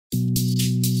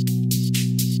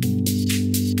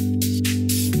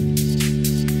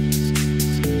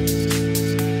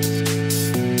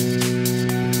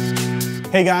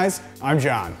Hey guys, I'm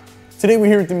John. Today we're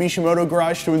here at the Mishimoto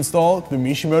garage to install the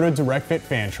Mishimoto Direct Fit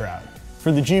Fan Shroud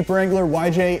for the Jeep Wrangler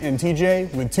YJ and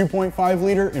TJ with 2.5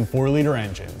 liter and 4 liter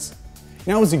engines.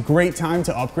 Now is a great time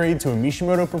to upgrade to a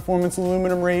Mishimoto Performance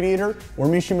aluminum radiator or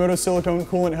Mishimoto silicone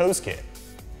coolant hose kit.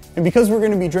 And because we're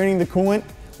going to be draining the coolant,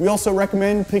 we also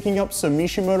recommend picking up some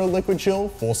Mishimoto Liquid Chill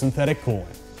full synthetic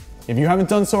coolant. If you haven't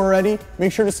done so already,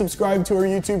 make sure to subscribe to our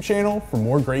YouTube channel for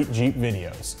more great Jeep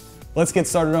videos. Let's get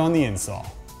started on the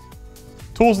install.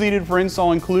 Tools needed for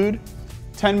install include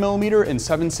 10mm and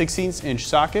 7/16 inch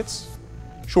sockets,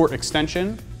 short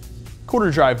extension, quarter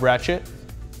drive ratchet,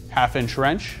 1/2 inch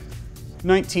wrench,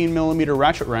 19mm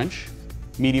ratchet wrench,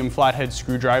 medium flathead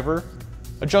screwdriver,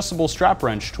 adjustable strap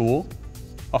wrench tool,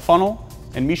 a funnel,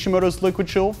 and Mishimoto's Liquid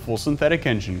Chill full synthetic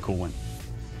engine coolant.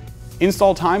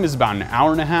 Install time is about an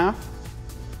hour and a half,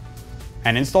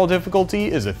 and install difficulty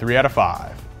is a 3 out of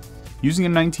 5. Using a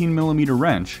 19mm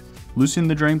wrench, loosen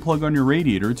the drain plug on your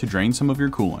radiator to drain some of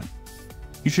your coolant.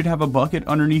 You should have a bucket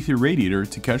underneath your radiator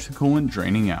to catch the coolant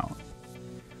draining out.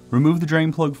 Remove the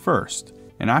drain plug first,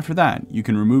 and after that, you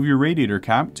can remove your radiator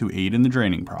cap to aid in the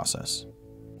draining process.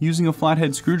 Using a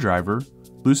flathead screwdriver,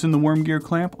 loosen the worm gear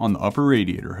clamp on the upper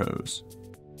radiator hose.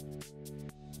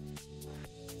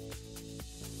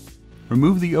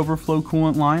 Remove the overflow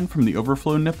coolant line from the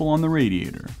overflow nipple on the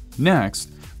radiator.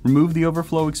 Next, remove the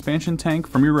overflow expansion tank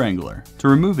from your Wrangler. To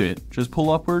remove it, just pull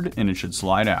upward and it should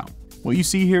slide out. What you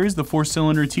see here is the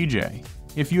 4-cylinder TJ.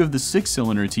 If you have the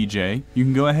 6-cylinder TJ, you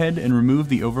can go ahead and remove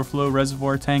the overflow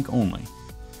reservoir tank only.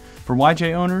 For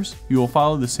YJ owners, you will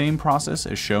follow the same process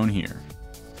as shown here.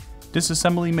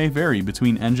 Disassembly may vary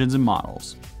between engines and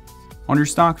models. On your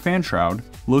stock fan shroud,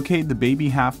 locate the baby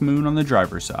half moon on the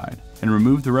driver's side and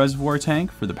remove the reservoir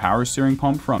tank for the power steering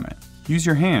pump from it. Use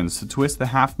your hands to twist the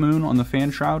half moon on the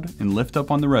fan shroud and lift up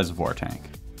on the reservoir tank.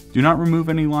 Do not remove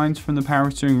any lines from the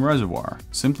power steering reservoir,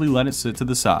 simply let it sit to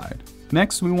the side.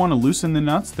 Next, we want to loosen the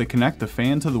nuts that connect the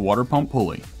fan to the water pump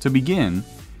pulley. To begin,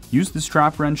 use the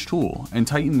strap wrench tool and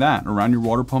tighten that around your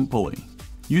water pump pulley.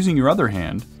 Using your other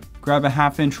hand, grab a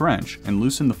 1/2 inch wrench and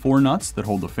loosen the 4 nuts that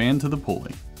hold the fan to the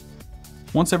pulley.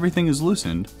 Once everything is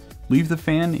loosened, leave the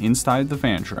fan inside the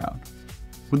fan shroud.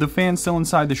 With the fan still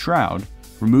inside the shroud,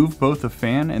 remove both the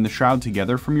fan and the shroud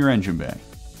together from your engine bay.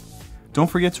 Don't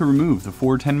forget to remove the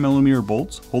 4 10mm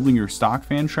bolts holding your stock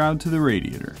fan shroud to the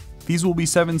radiator. These will be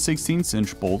 7/16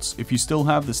 inch bolts if you still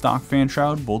have the stock fan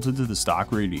shroud bolted to the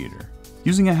stock radiator.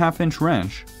 Using a 1/2 inch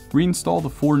wrench, reinstall the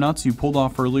 4 nuts you pulled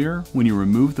off earlier when you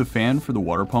removed the fan for the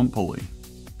water pump pulley.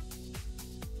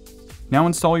 Now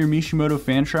install your Mishimoto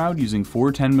fan shroud using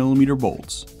 4 10mm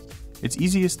bolts. It's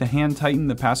easiest to hand tighten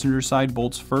the passenger side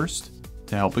bolts first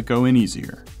to help it go in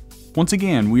easier. Once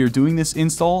again, we are doing this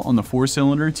install on the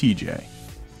 4-cylinder TJ.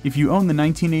 If you own the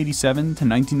 1987 to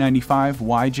 1995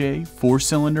 YJ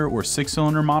 4-cylinder or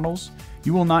 6-cylinder models,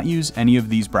 you will not use any of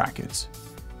these brackets.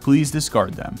 Please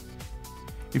discard them.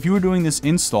 If you are doing this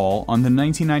install on the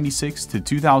 1996 to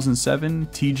 2007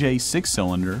 TJ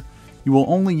 6-cylinder, you will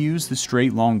only use the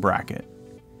straight long bracket.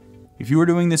 If you are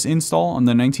doing this install on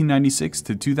the 1996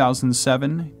 to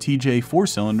 2007 TJ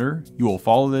 4-cylinder, you will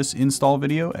follow this install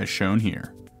video as shown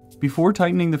here. Before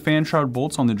tightening the fan shroud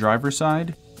bolts on the driver's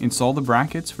side, install the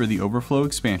brackets for the overflow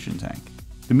expansion tank.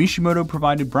 The Mishimoto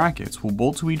provided brackets will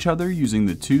bolt to each other using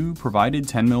the 2 provided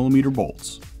 10mm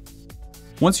bolts.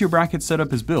 Once your bracket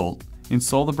setup is built,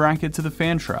 install the bracket to the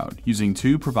fan shroud using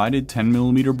 2 provided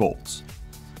 10mm bolts.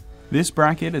 This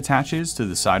bracket attaches to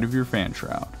the side of your fan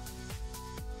shroud.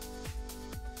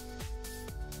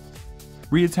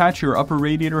 Reattach your upper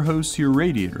radiator hose to your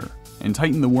radiator and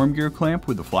tighten the worm gear clamp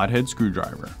with a flathead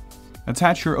screwdriver.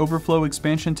 Attach your overflow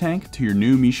expansion tank to your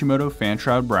new Mishimoto fan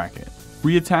shroud bracket.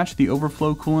 Reattach the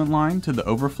overflow coolant line to the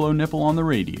overflow nipple on the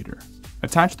radiator.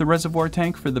 Attach the reservoir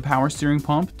tank for the power steering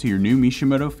pump to your new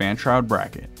Mishimoto fan shroud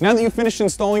bracket. Now that you've finished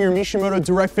installing your Mishimoto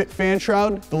Direct Fit Fan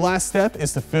Shroud, the last step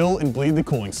is to fill and bleed the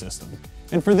cooling system.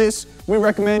 And for this, we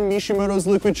recommend Mishimoto's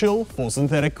Liquid Chill full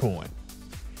synthetic coolant.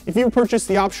 If you purchased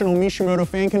the optional Mishimoto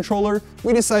fan controller,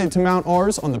 we decided to mount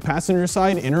ours on the passenger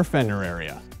side inner fender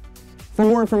area. For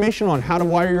more information on how to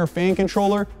wire your fan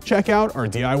controller, check out our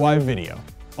DIY video.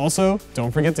 Also, don't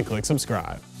forget to click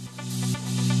subscribe.